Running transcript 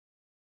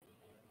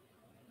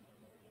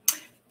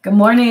Good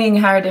morning,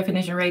 Higher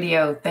Definition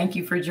Radio. Thank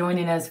you for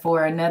joining us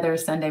for another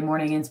Sunday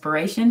morning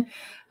inspiration.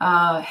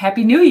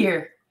 Happy New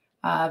Year.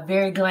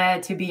 Very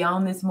glad to be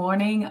on this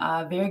morning.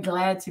 Very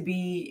glad to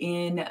be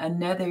in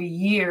another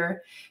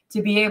year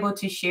to be able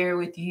to share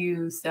with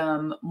you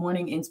some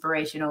morning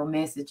inspirational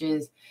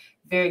messages.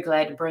 Very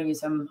glad to bring you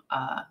some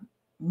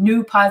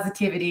new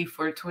positivity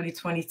for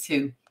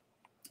 2022.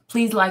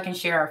 Please like and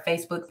share our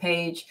Facebook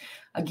page.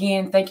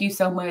 Again, thank you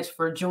so much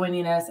for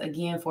joining us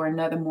again for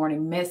another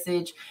morning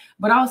message.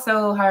 But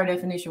also, Higher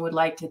Definition would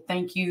like to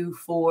thank you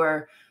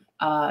for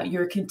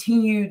your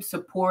continued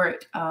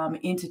support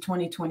into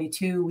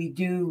 2022. We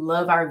do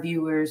love our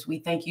viewers. We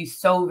thank you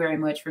so very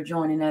much for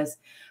joining us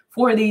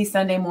for these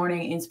Sunday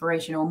morning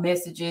inspirational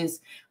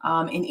messages.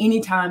 And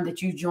anytime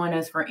that you join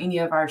us for any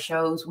of our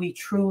shows, we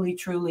truly,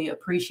 truly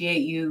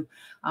appreciate you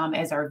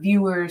as our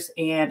viewers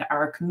and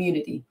our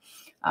community.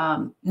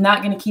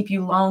 Not going to keep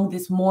you long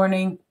this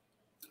morning.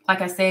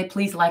 Like I said,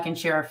 please like and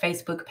share our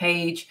Facebook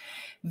page.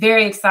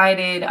 Very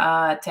excited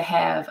to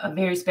have a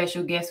very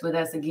special guest with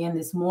us again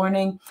this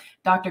morning.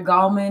 Dr.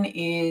 Gallman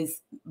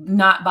is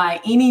not by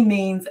any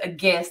means a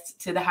guest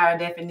to the Higher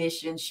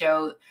Definition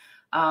show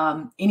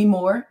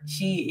anymore.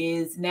 She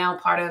is now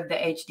part of the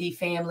HD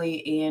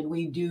family, and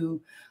we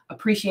do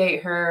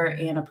appreciate her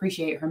and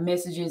appreciate her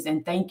messages.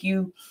 And thank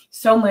you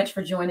so much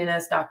for joining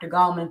us, Dr.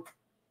 Gallman.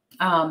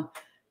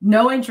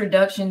 No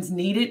introductions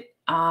needed.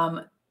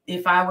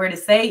 If I were to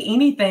say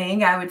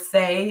anything, I would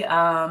say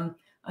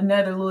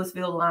another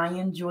Louisville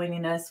Lion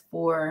joining us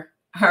for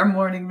our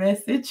morning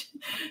message.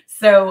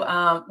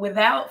 So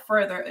without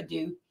further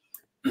ado,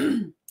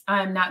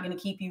 I'm not going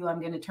to keep you.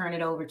 I'm going to turn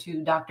it over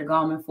to Dr.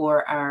 Gallman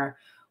for our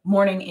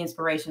morning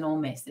inspirational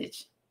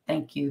message.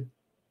 Thank you.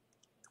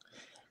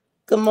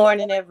 Good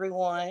morning,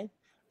 everyone.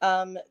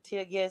 To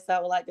your guests, I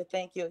would like to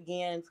thank you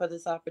again for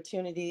this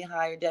opportunity,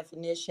 Higher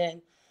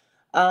Definition.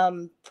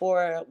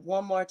 For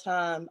one more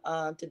time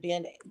to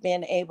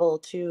being able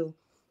to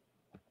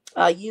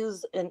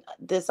use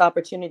this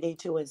opportunity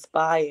to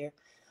inspire.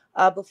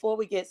 Before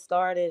we get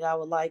started, I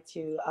would like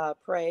to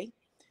pray.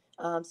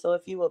 So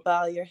if you will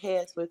bow your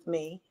heads with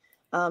me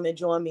and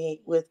join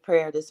me with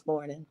prayer this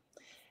morning.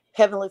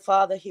 Heavenly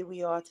Father, here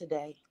we are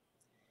today.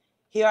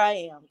 Here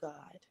I am,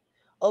 God,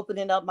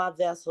 opening up my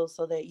vessel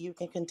so that you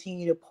can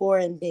continue to pour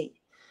in me.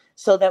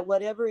 So that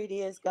whatever it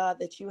is, God,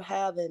 that you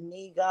have in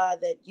me, God,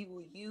 that you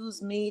will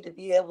use me to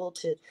be able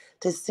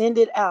to send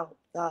it out,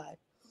 God.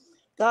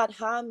 God,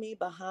 hide me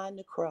behind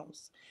the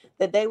cross,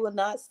 that they will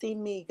not see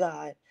me,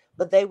 God,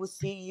 but they will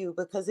see you,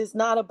 because it's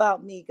not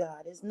about me,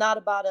 God. It's not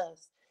about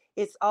us.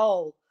 It's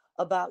all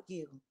about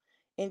you.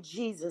 In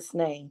Jesus'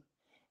 name,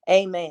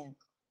 amen.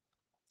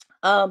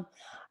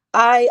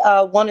 I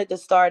wanted to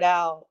start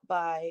out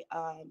by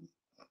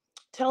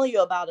telling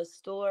you about a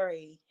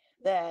story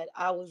that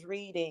I was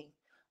reading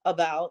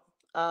about.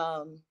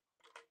 And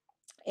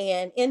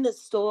in the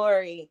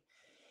story,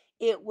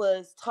 it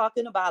was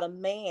talking about a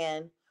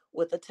man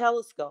with a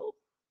telescope.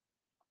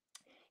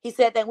 He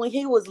said that when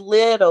he was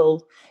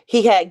little,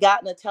 he had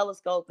gotten a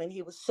telescope and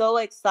he was so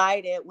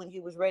excited when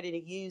he was ready to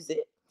use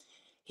it.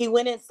 He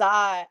went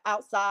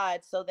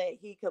outside so that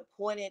he could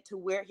point it to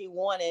where he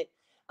wanted,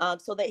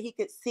 so that he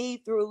could see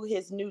through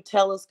his new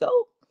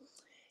telescope.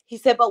 He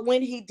said, but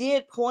when he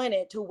did point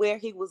it to where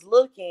he was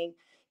looking,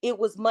 it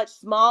was much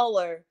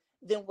smaller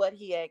than what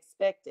he had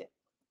expected.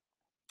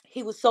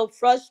 He was so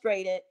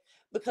frustrated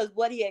because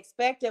what he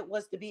expected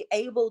was to be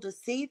able to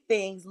see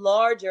things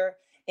larger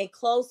and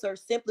closer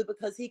simply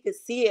because he could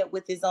see it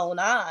with his own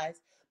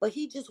eyes. But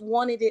he just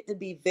wanted it to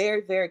be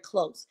very, very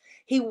close.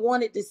 He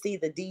wanted to see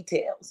the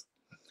details.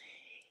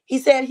 He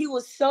said he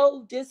was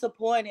so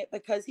disappointed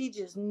because he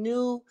just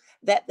knew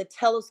that the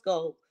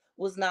telescope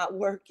was not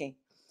working.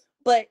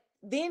 But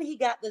then he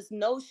got this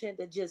notion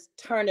to just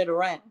turn it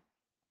around.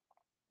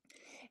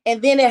 And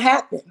then it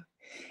happened.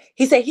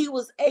 He said he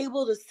was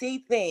able to see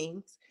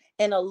things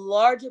in a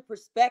larger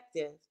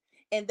perspective,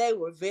 and they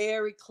were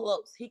very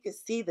close. He could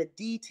see the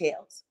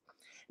details.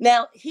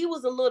 Now, he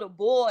was a little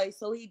boy,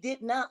 so he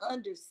did not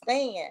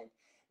understand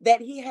that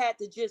he had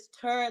to just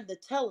turn the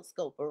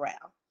telescope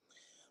around.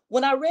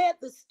 When I read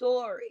the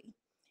story,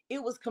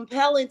 it was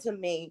compelling to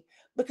me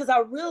because I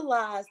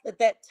realized that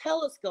that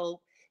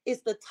telescope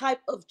is the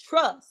type of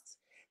trust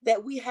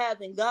that we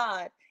have in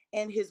God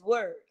and his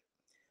word.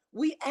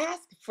 We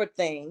ask for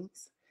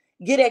things,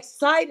 get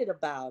excited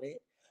about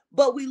it,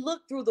 but we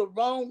look through the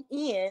wrong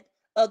end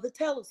of the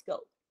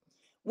telescope.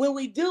 When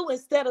we do,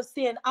 instead of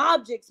seeing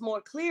objects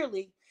more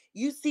clearly,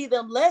 you see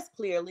them less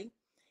clearly,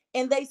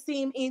 and they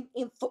seem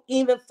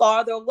even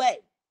farther away.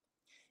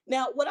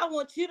 Now, what I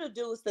want you to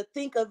do is to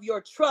think of your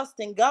trust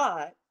in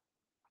God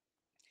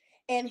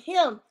and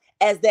him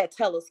as that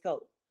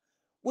telescope.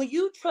 When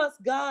you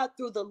trust God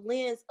through the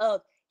lens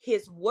of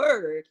his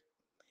word,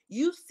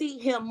 you see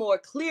him more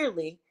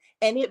clearly,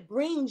 and it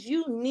brings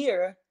you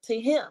nearer to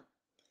him.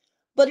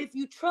 But if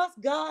you trust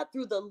God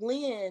through the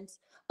lens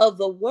of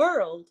the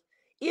world,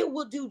 it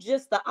will do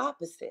just the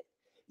opposite.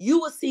 You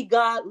will see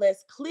God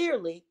less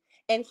clearly,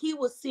 and he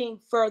will seem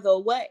further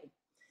away.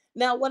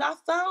 Now, what I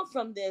found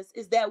from this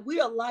is that we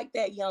are like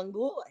that young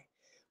boy.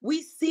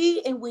 We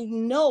see and we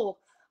know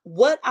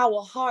what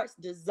our hearts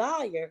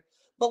desire,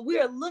 but we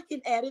are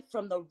looking at it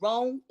from the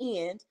wrong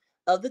end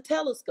of the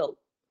telescope.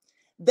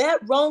 That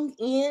wrong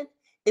end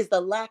is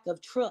the lack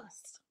of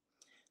trust.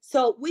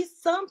 So we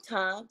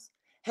sometimes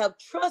have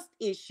trust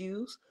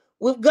issues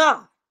with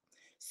God.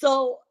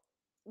 So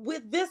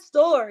with this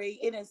story,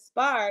 it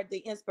inspired the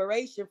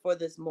inspiration for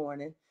this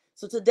morning.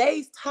 So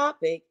today's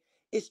topic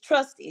is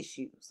trust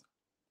issues.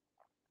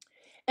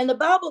 And the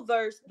Bible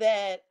verse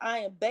that I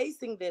am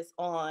basing this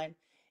on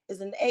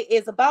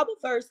is a Bible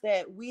verse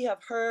that we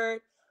have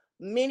heard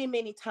many,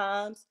 many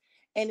times,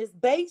 and it's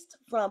based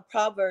from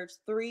Proverbs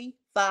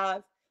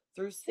 3:5-6.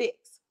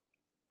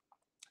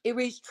 It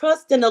reads,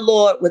 "Trust in the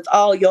Lord with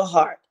all your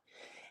heart,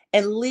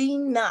 and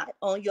lean not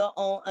on your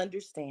own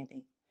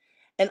understanding.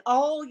 And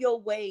all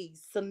your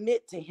ways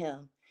submit to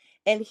him,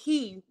 and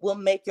he will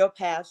make your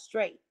path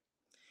straight."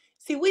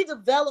 See, we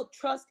develop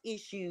trust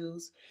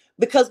issues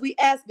because we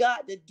ask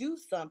God to do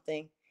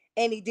something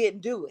and he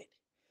didn't do it.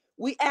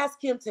 We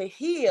ask him to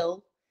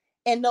heal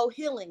and no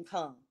healing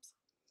comes.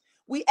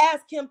 We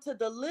ask him to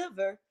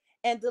deliver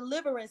and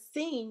deliverance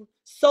seems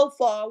so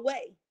far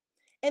away.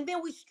 And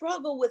then we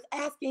struggle with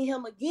asking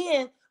him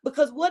again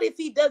because what if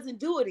he doesn't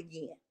do it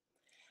again?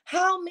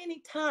 How many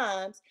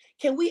times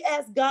can we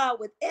ask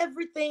God with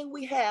everything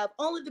we have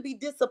only to be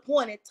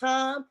disappointed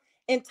time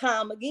and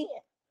time again?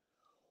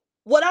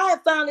 What I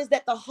have found is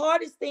that the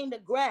hardest thing to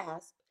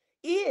grasp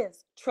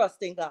is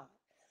trusting God.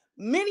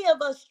 Many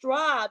of us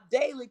strive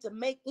daily to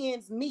make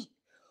ends meet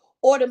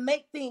or to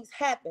make things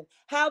happen.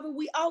 However,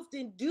 we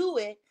often do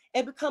it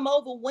and become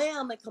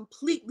overwhelmed and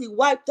completely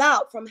wiped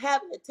out from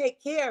having to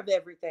take care of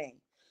everything.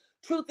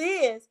 Truth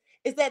is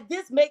that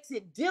this makes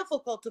it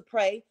difficult to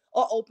pray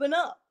or open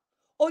up.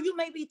 Or you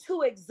may be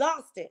too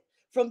exhausted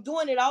from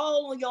doing it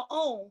all on your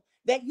own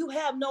that you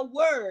have no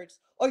words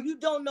or you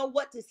don't know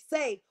what to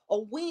say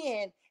or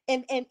when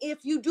and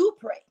if you do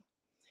pray.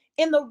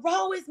 In the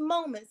rawest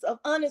moments of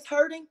honest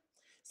hurting,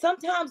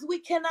 sometimes we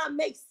cannot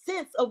make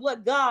sense of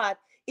what God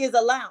is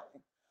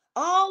allowing,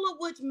 all of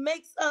which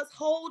makes us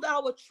hold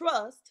our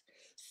trust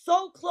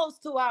so close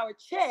to our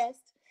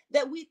chest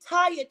that we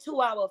tie it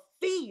to our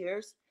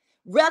fears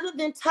rather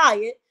than tie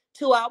it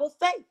to our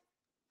faith.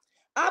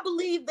 I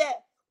believe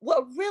that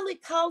what really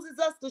causes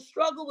us to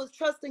struggle with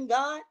trusting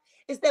God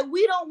is that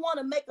we don't want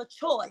to make a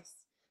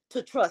choice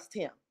to trust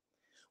him.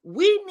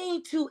 We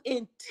need to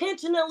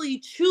intentionally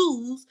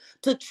choose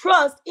to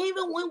trust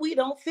even when we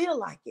don't feel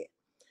like it.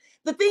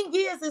 The thing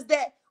is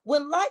that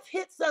when life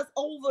hits us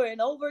over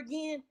and over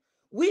again,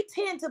 we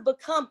tend to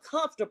become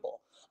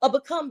comfortable or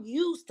become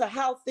used to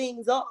how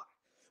things are.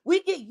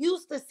 We get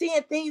used to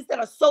seeing things that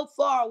are so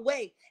far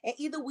away, and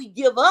either we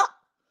give up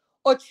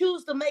or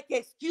choose to make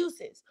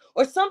excuses,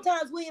 or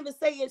sometimes we even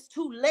say it's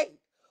too late,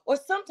 or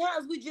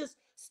sometimes we just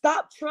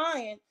stop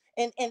trying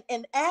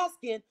and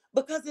asking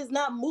because it's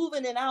not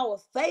moving in our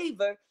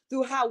favor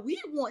through how we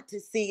want to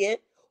see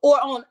it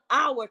or on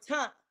our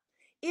time.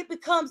 It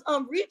becomes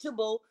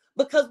unreachable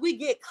because we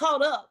get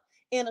caught up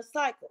in a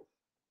cycle.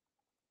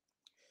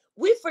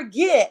 We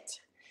forget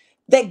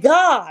that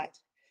God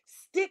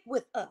stick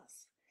with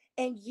us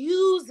and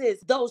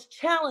uses those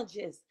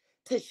challenges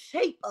to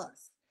shape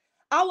us.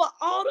 Our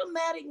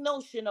automatic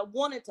notion of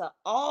wanting to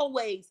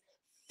always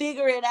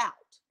figure it out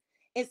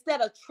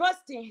instead of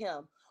trusting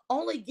him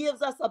only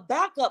gives us a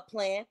backup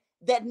plan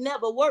that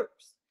never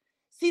works.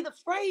 See, the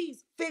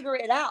phrase figure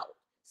it out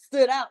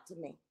stood out to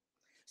me.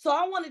 So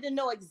I wanted to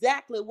know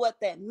exactly what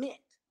that meant.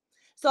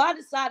 So I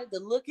decided to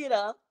look it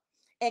up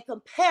and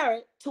compare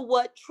it to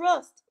what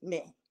trust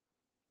meant.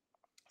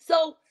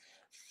 So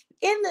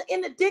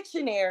in the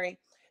dictionary,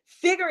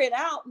 figure it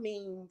out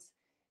means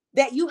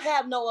that you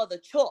have no other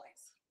choice.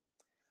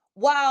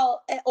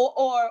 While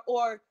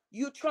or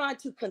you're trying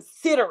to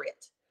consider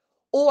it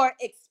or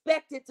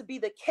expect it to be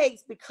the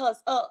case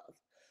because of.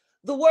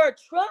 The word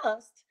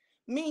trust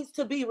means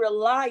to be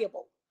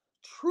reliable,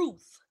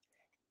 truth,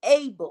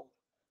 able,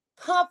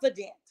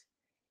 confident,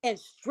 and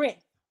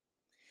strength.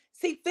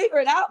 See, figure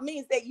it out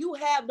means that you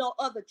have no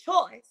other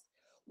choice,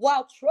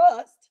 while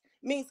trust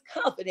means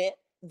confident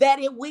that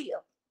it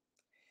will.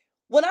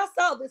 When I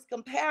saw this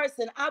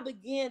comparison, I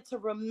began to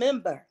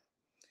remember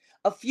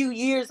a few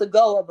years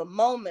ago of a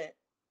moment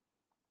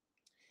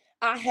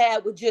I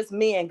had with just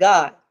me and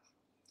God.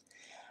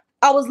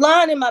 I was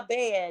lying in my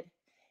bed,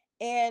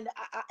 and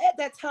at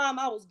that time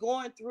I was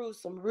going through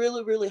some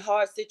really, really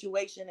hard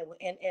situation,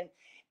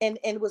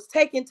 and was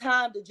taking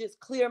time to just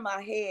clear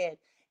my head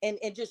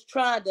and just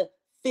trying to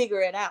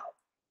figure it out.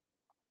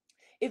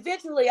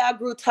 Eventually, I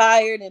grew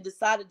tired and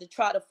decided to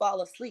try to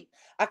fall asleep.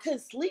 I couldn't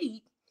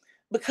sleep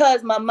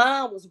because my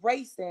mind was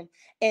racing,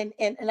 and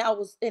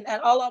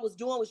all I was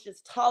doing was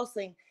just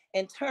tossing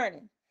and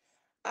turning.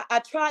 I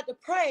tried to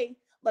pray,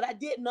 but I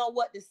didn't know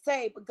what to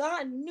say. But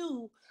God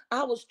knew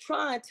I was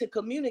trying to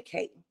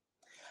communicate.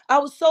 I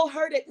was so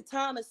hurt at the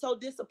time and so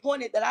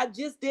disappointed that I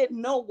just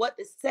didn't know what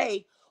to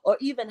say or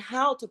even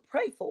how to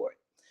pray for it.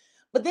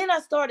 But then I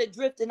started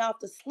drifting off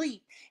to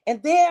sleep.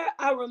 And there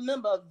I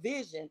remember a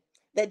vision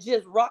that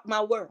just rocked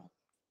my world.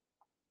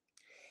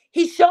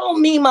 He showed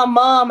me my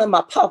mom and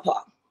my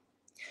papa.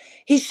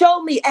 He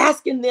showed me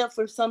asking them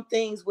for some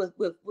things with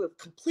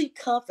complete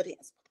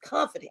confidence.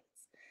 Confidence.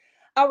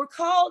 I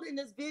recalled in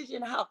this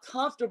vision how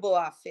comfortable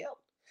I felt,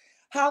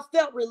 how I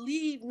felt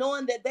relieved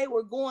knowing that they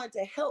were going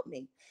to help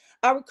me.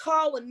 I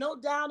recall with no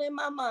doubt in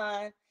my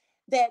mind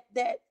that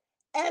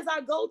as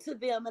I go to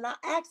them and I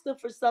ask them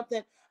for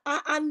something,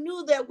 I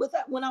knew that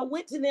when I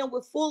went to them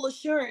with full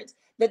assurance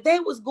that they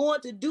was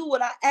going to do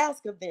what I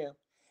asked of them.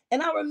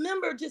 And I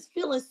remember just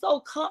feeling so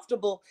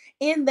comfortable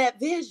in that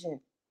vision.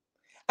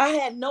 I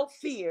had no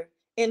fear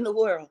in the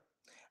world.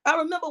 I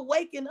remember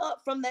waking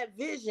up from that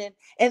vision,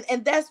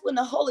 and that's when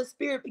the Holy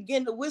Spirit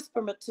began to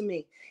whisper to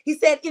me. He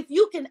said, if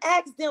you can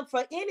ask them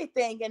for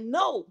anything and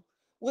know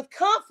with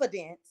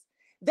confidence,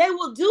 they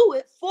will do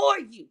it for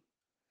you.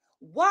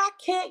 Why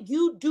can't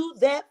you do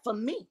that for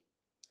me?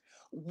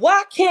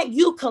 Why can't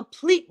you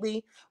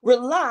completely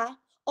rely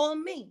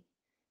on me?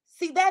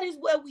 See, that is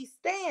where we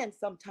stand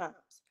sometimes.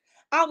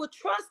 Our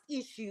trust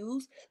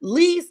issues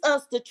leads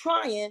us to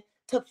trying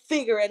to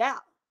figure it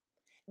out.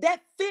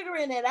 That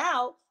figuring it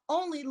out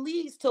only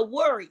leads to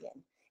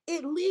worrying.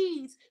 It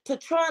leads to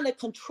trying to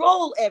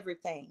control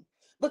everything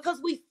because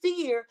we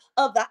fear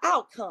of the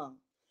outcome.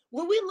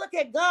 When we look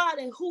at God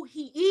and who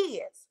he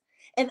is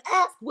and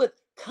ask with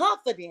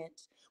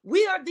confidence,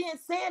 we are then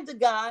saying to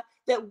God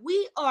that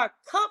we are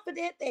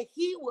confident that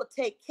he will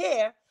take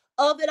care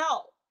of it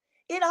all.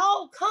 It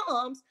all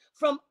comes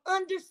from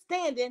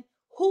understanding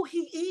who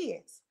he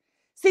is.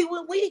 See,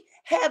 when we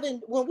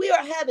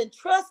are having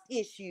trust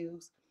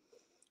issues,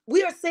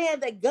 we are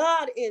saying that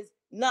God is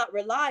not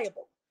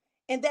reliable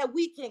and that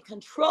we can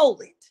control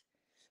it.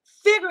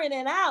 Figuring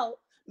it out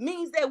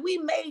means that we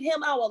made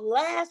him our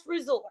last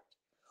resort,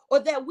 or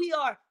that we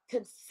are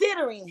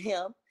considering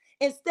him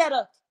instead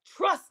of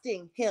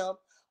trusting him,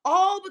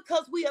 all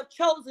because we have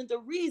chosen to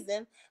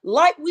reason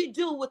like we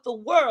do with the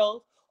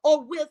world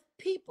or with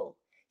people.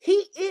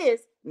 He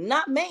is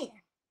not man.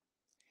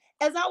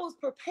 As I was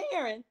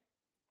preparing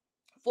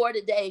for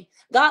today,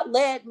 God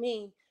led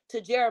me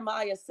to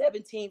Jeremiah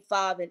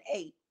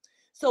 17:5-8.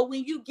 So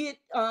when you get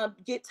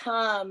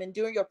time and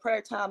during your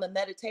prayer time and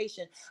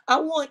meditation, I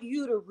want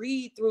you to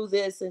read through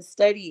this and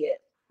study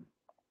it.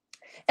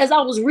 As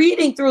I was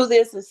reading through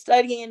this and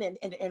studying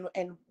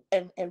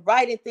and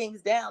writing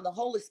things down, the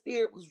Holy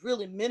Spirit was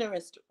really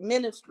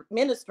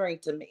ministering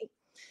to me.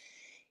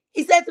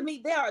 He said to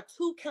me, there are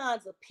two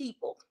kinds of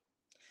people,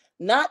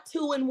 not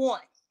two in one.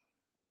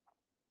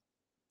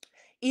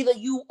 Either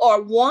you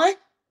are one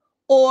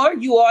or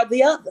you are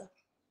the other.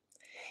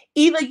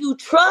 Either you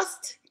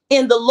trust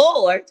in the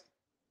Lord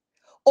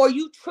or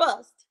you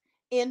trust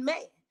in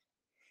man.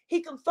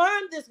 He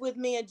confirmed this with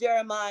me in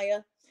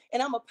Jeremiah,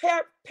 and I'm going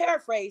to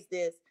paraphrase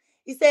this.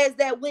 He says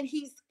that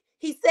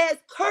he says,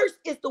 cursed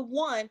is the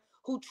one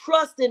who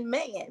trusts in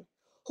man,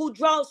 who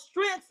draws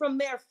strength from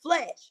their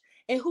flesh,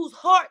 and whose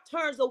heart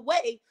turns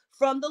away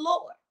from the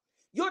Lord.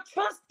 Your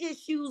trust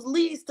issues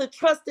leads to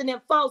trusting in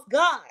false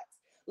gods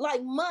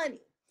like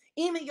money,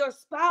 even your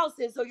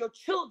spouses or your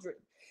children,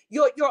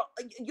 your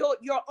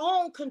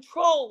own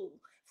control,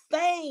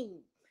 fame,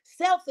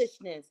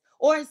 selfishness,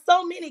 or in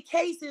so many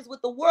cases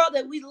with the world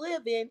that we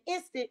live in,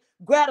 instant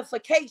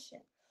gratification.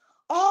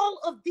 All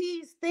of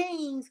these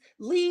things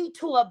lead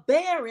to a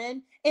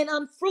barren and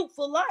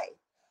unfruitful life.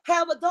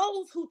 However,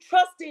 those who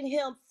trust in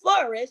him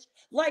flourish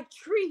like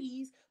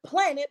trees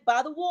planted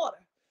by the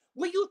water.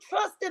 When you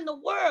trust in the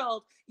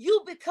world,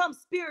 you become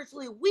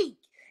spiritually weak.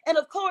 And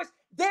of course,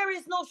 there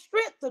is no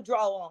strength to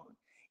draw on.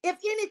 If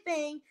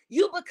anything,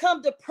 you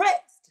become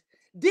depressed,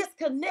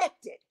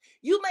 disconnected.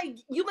 You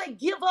may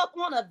give up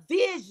on a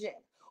vision,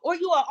 or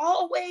you are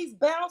always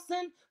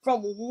bouncing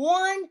from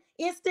one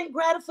instant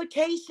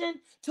gratification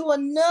to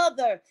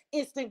another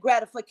instant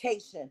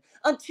gratification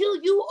until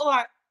you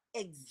are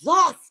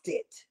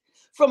exhausted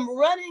from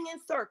running in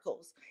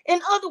circles.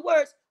 In other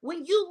words,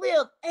 when you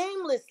live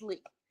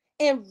aimlessly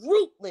and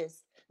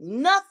rootless,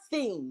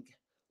 nothing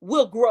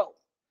will grow.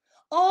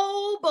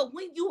 Oh, but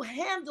when you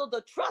handle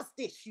the trust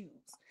issues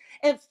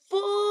and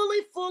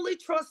fully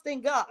trust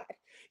in God,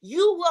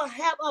 you will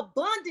have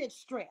abundant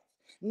strength,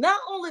 not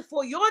only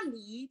for your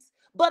needs,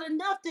 but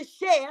enough to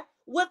share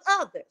with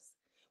others.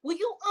 When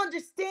you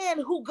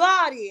understand who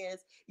God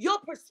is, your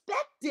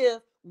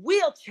perspective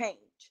will change.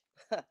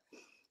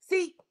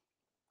 see,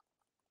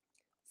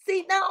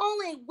 not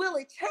only will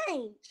it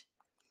change,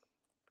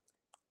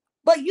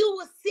 but you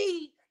will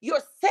see your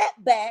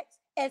setbacks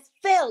as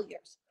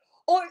failures,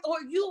 or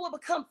you will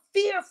become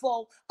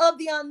fearful of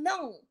the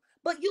unknown,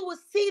 but you will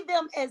see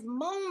them as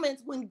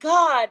moments when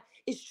God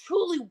is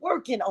truly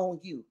working on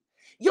you.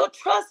 Your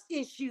trust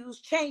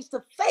issues change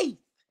to faith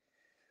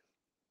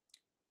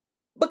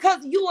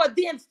because you are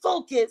then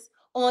focused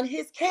on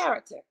his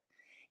character.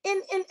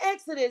 In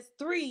Exodus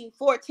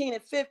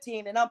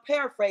 3:14-15, and I'm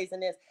paraphrasing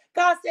this,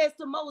 God says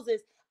to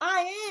Moses,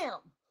 I am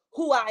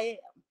who I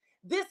am.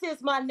 This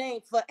is my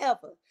name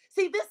forever.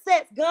 See, this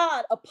sets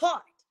God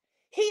apart.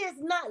 He is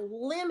not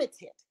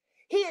limited.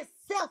 He is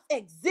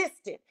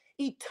self-existent,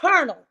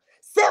 eternal,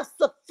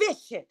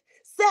 self-sufficient,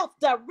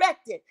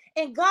 self-directed,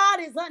 and God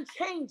is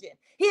unchanging.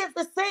 He is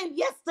the same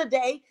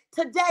yesterday,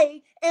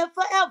 today, and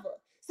forever.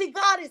 See,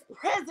 God is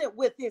present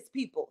with his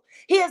people.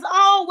 He is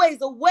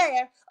always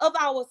aware of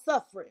our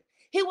suffering.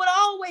 He would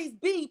always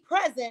be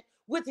present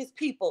with his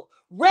people,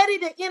 ready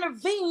to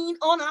intervene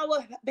on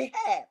our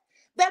behalf.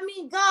 That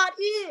means God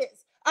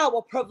is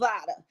our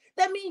provider.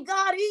 That means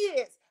God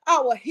is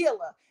our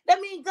healer.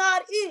 That means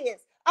God is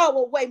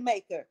our way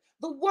maker.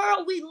 The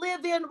world we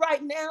live in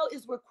right now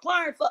is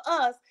requiring for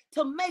us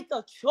to make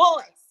a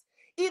choice.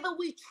 Either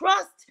we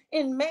trust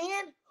in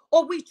man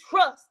or we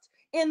trust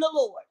in the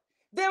Lord.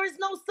 There is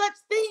no such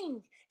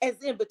thing as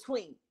in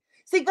between.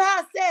 See,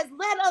 God says,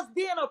 let us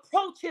then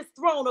approach his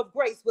throne of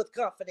grace with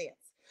confidence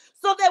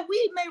so that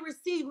we may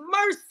receive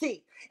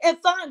mercy and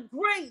find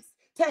grace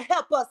to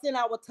help us in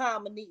our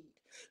time of need.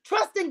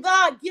 Trusting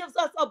God gives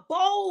us a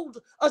bold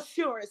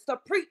assurance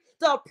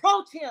to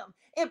approach him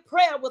in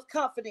prayer with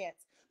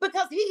confidence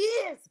because he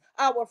is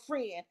our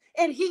friend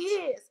and he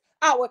is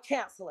our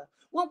counselor.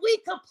 When we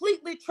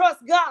completely trust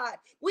God,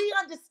 we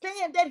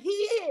understand that he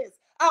is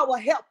our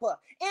helper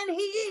and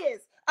he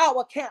is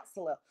our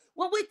counselor.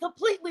 When we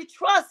completely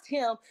trust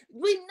him,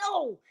 we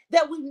know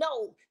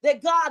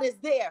that God is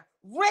there,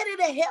 ready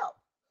to help.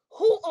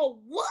 Who or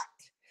what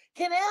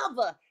can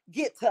ever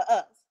get to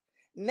us?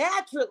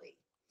 Naturally,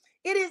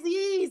 it is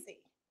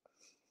easy.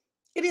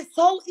 It is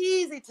so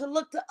easy to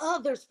look to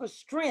others for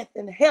strength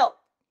and help.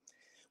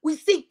 We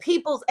seek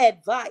people's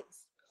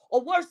advice,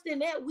 or worse than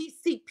that, we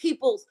seek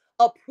people's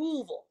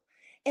approval.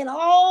 And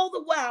all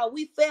the while,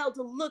 we fail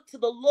to look to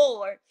the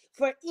Lord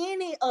for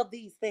any of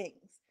these things.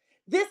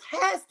 This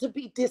has to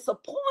be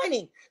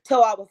disappointing to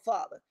our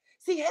Father.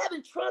 See,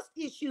 having trust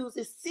issues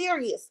is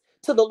serious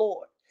to the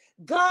Lord.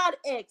 God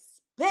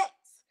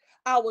expects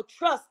our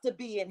trust to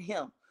be in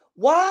him.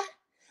 Why?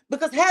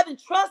 Because having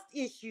trust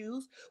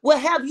issues will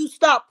have you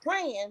stop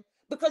praying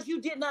because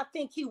you did not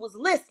think he was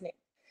listening.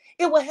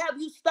 It will have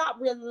you stop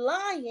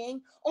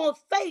relying on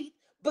faith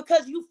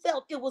because you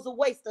felt it was a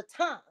waste of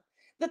time.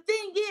 The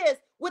thing is,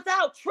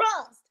 without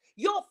trust,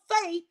 your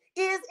faith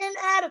is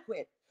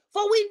inadequate.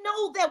 For we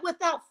know that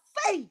without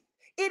faith,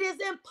 it is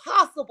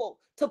impossible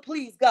to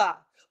please God.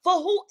 For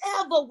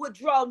whoever would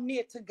draw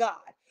near to God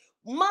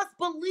must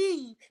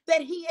believe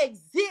that he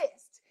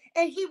exists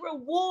and he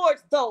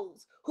rewards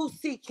those who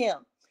seek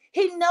him.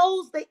 He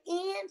knows the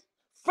end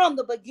from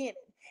the beginning,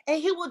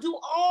 and he will do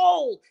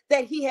all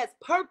that he has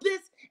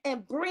purposed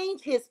and bring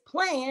his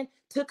plan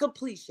to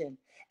completion.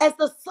 As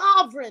the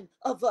sovereign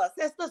of us,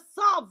 as the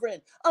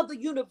sovereign of the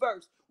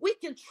universe, we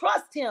can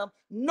trust him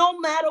no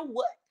matter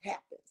what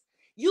happens.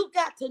 You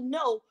got to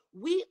know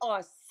we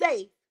are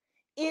safe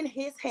in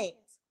his hands.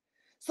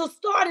 So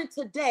starting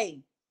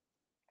today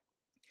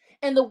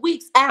and the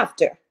weeks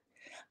after,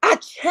 I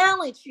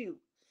challenge you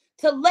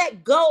to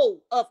let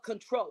go of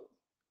control.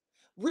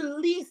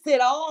 Release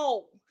it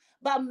all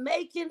by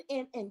making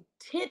an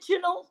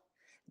intentional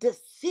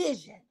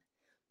decision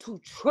to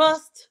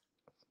trust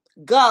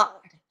God.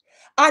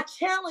 I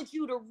challenge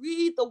you to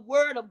read the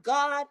word of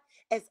God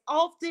as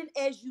often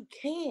as you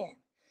can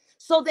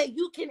so that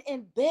you can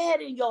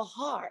embed in your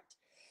heart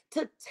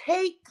to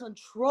take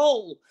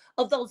control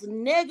of those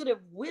negative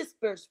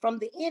whispers from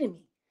the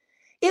enemy.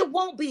 It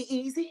won't be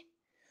easy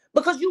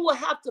because you will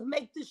have to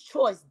make this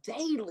choice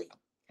daily.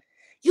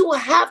 You will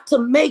have to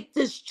make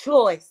this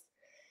choice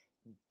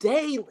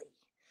daily.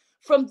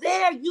 From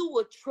there, you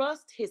will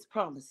trust his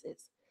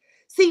promises.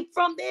 See,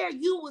 from there,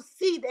 you will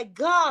see that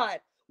God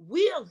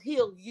will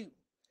heal you.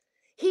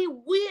 He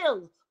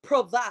will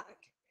provide.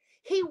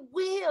 He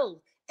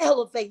will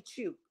elevate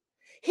you.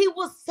 He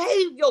will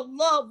save your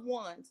loved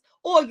ones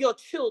or your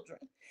children.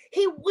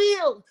 He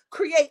will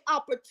create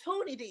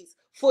opportunities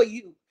for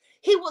you.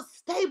 He will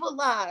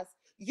stabilize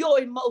your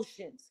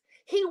emotions.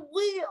 He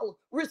will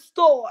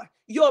restore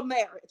your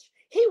marriage.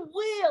 He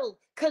will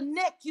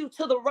connect you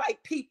to the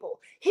right people.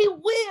 He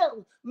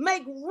will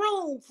make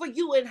room for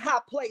you in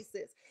high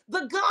places.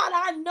 The God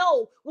I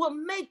know will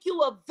make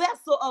you a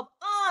vessel of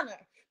honor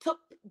to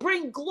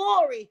bring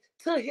glory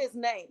to his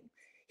name.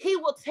 He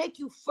will take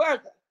you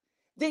further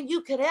than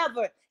you could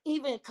ever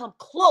even come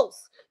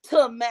close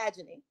to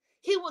imagining.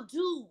 He will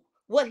do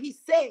what he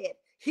said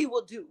he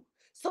will do.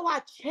 So I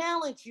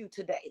challenge you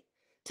today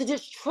to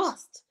just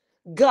trust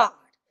God.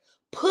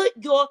 Put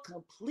your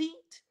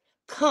complete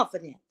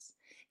confidence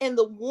in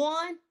the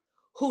one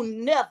who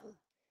never,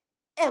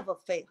 ever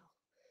fails.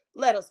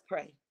 Let us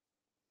pray.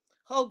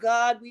 Oh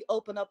God, we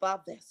open up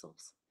our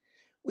vessels.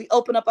 We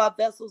open up our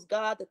vessels,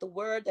 God, that the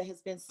word that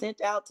has been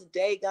sent out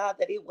today, God,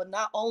 that it will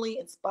not only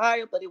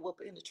inspire, but it will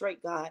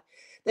penetrate, God.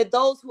 That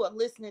those who are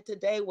listening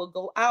today will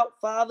go out,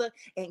 Father,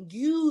 and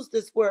use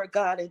this word,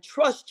 God, and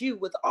trust you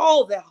with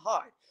all their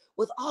heart,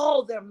 with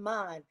all their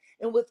mind,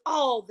 and with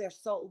all their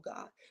soul,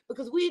 God.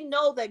 Because we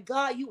know that,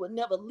 God, you will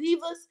never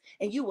leave us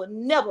and you will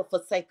never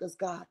forsake us,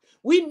 God.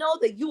 We know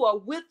that you are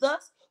with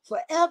us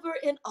forever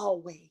and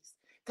always.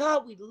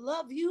 God, we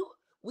love you.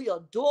 We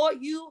adore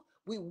you.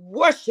 We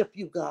worship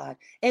you, God,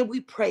 and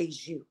we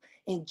praise you.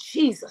 In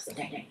Jesus'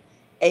 name,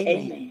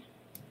 amen.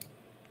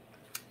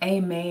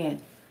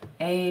 Amen.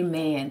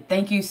 Amen.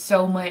 Thank you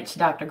so much,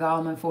 Dr.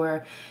 Gallman,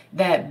 for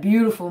that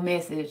beautiful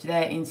message,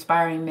 that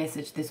inspiring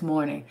message this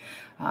morning.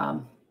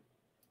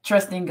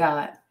 Trust in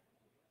God.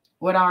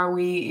 What are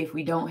we if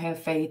we don't have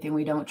faith and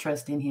we don't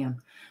trust in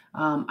him?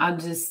 I'll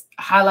just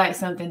highlight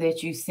something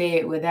that you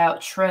said.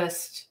 Without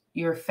trust,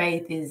 your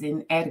faith is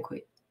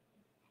inadequate.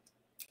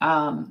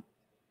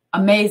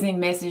 Amazing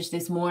message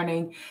this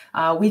morning.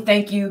 We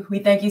thank you. We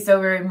thank you so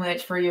very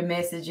much for your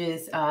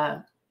messages.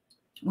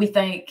 We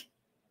thank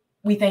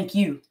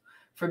you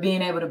for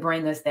being able to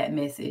bring us that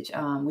message.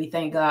 We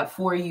thank God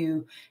for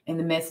you and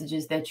the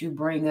messages that you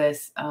bring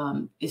us.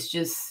 It's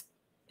just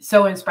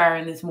so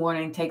inspiring this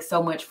morning. Take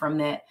so much from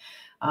that.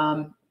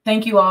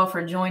 Thank you all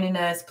for joining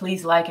us.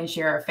 Please like and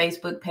share our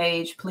Facebook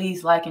page.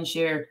 Please like and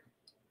share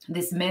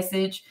this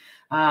message.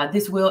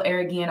 This will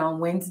air again on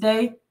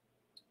Wednesday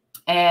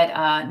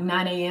at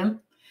 9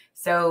 a.m.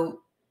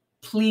 So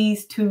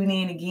please tune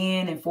in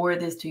again and forward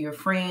this to your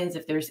friends.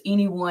 If there's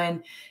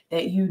anyone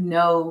that you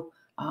know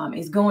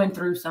is going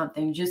through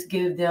something, just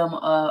give them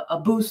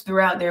a boost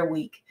throughout their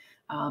week.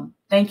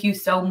 Thank you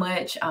so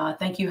much.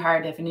 Thank you,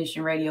 Higher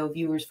Definition Radio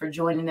viewers, for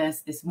joining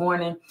us this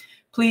morning.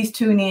 Please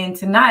tune in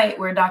tonight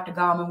where Dr.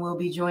 Gallman will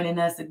be joining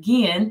us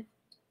again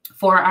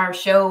for our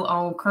show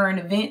on current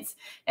events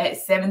at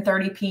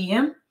 7:30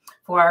 p.m.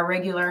 for our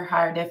regular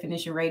Higher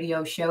Definition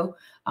Radio show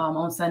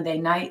on Sunday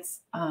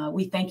nights.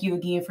 We thank you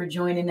again for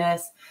joining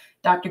us.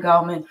 Dr.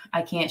 Gallman,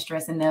 I can't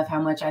stress enough how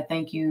much I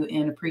thank you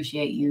and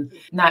appreciate you,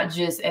 not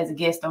just as a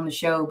guest on the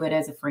show, but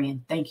as a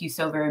friend. Thank you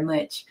so very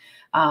much.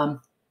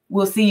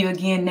 We'll see you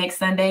again next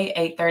Sunday,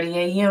 8:30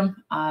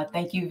 a.m.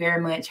 Thank you very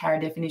much,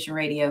 Higher Definition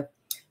Radio.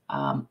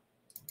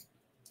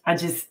 I'm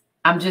just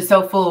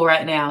so full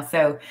right now.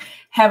 So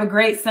have a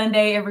great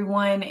Sunday,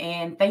 everyone.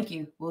 And thank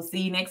you. We'll see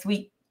you next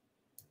week.